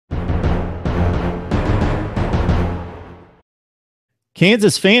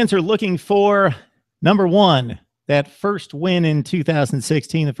Kansas fans are looking for, number one, that first win in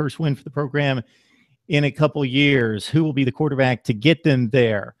 2016, the first win for the program in a couple years. Who will be the quarterback to get them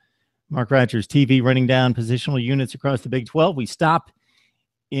there? MarkRogersTV running down positional units across the Big 12. We stop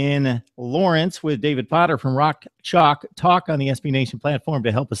in Lawrence with David Potter from Rock Chalk Talk on the SB Nation platform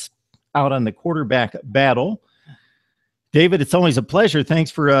to help us out on the quarterback battle. David, it's always a pleasure. Thanks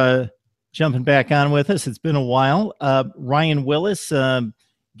for jumping back on with us. It's been a while. Ryan Willis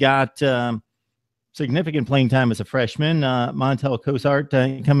got significant playing time as a freshman. Montell Cozart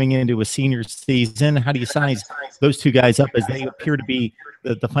coming into a senior season. How do you size those two guys up as they appear to be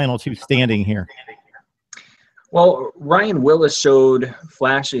the final two standing here? Well, Ryan Willis showed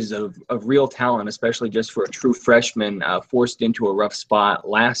flashes of real talent, especially just for a true freshman forced into a rough spot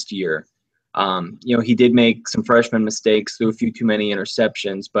last year. He did make some freshman mistakes, threw a few too many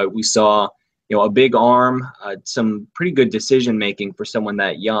interceptions, but we saw, a big arm, some pretty good decision-making for someone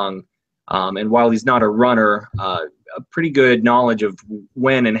that young. And while he's not a runner, a pretty good knowledge of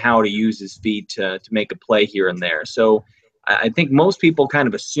when and how to use his feet to make a play here and there. So I think most people kind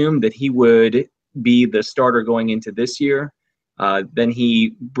of assumed that he would be the starter going into this year. Then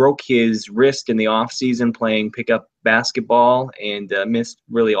he broke his wrist in the offseason playing pickup basketball and missed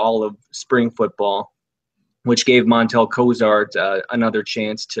really all of spring football, which gave Montell Cozart another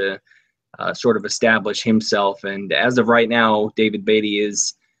chance to sort of establish himself. And as of right now, David Beatty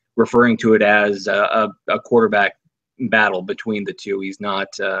is referring to it as a quarterback battle between the two. He's not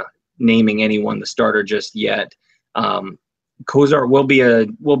naming anyone the starter just yet. Cozart will be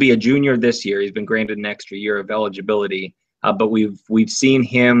a junior this year. He's been granted an extra year of eligibility, but we've seen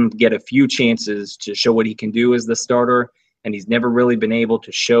him get a few chances to show what he can do as the starter, and he's never really been able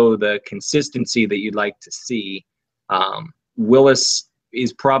to show the consistency that you'd like to see. Willis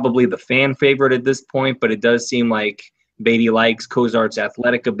is probably the fan favorite at this point, but it does seem like Beatty likes Cozart's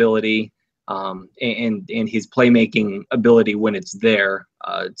athletic ability and his playmaking ability when it's there.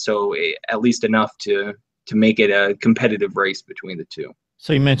 So at least enough to make it a competitive race between the two.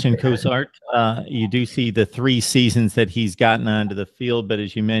 So you mentioned Cozart. You do see the 3 seasons that he's gotten onto the field, but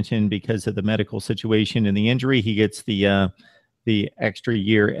as you mentioned, because of the medical situation and the injury, he gets the extra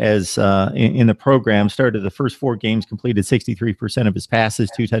year as in the program. Started the first 4 games, completed 63% of his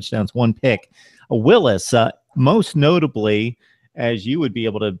passes, 2 touchdowns, 1 pick. Willis, most notably, as you would be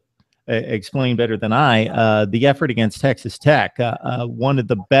able to explain better than I, the effort against Texas Tech, one of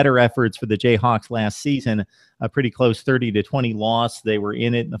the better efforts for the Jayhawks last season, a pretty close 30-20 loss. They were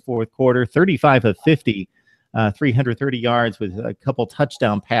in it in the fourth quarter, 35 of 50, 330 yards with a couple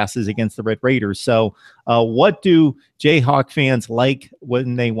touchdown passes against the Red Raiders. So what do Jayhawk fans like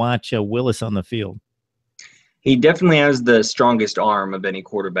when they watch Willis on the field? He definitely has the strongest arm of any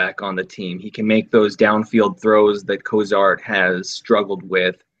quarterback on the team. He can make those downfield throws that Cozart has struggled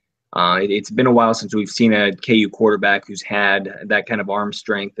with. It's been a while since we've seen a KU quarterback who's had that kind of arm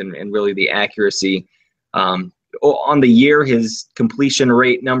strength and really the accuracy. On the year, his completion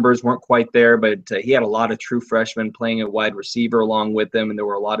rate numbers weren't quite there, but he had a lot of true freshmen playing at wide receiver along with him, and there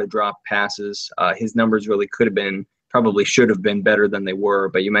were a lot of drop passes. His numbers really probably should have been better than they were.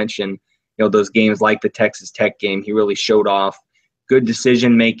 But you mentioned, those games like the Texas Tech game, he really showed off good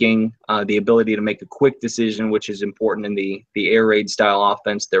decision-making, the ability to make a quick decision, which is important in the air raid style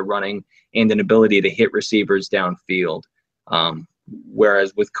offense they're running, and an ability to hit receivers downfield.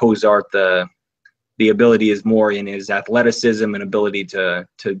 Whereas with Cozart, the ability is more in his athleticism and ability to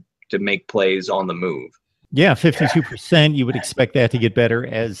make plays on the move. Yeah, 52%. You would expect that to get better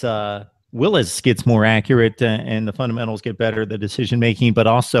as Willis gets more accurate and the fundamentals get better, the decision-making. But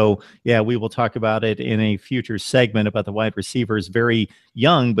also, we will talk about it in a future segment about the wide receivers, very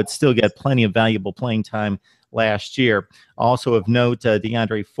young, but still get plenty of valuable playing time last year. Also of note,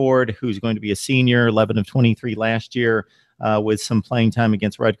 Deondre Ford, who's going to be a senior, 11 of 23 last year, with some playing time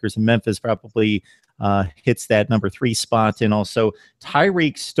against Rutgers and Memphis, probably hits that number 3 spot. And also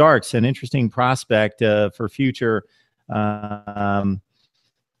Tyriek Starks, an interesting prospect for future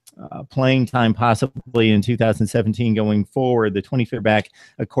playing time possibly in 2017 going forward, the 23rd back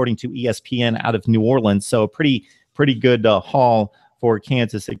according to ESPN out of New Orleans. So a pretty good haul for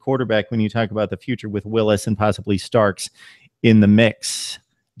Kansas at quarterback when you talk about the future with Willis and possibly Starks in the mix.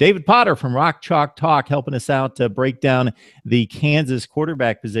 David Potter from Rock Chalk Talk helping us out to break down the Kansas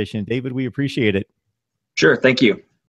quarterback position. David, we appreciate it. Sure. Thank you.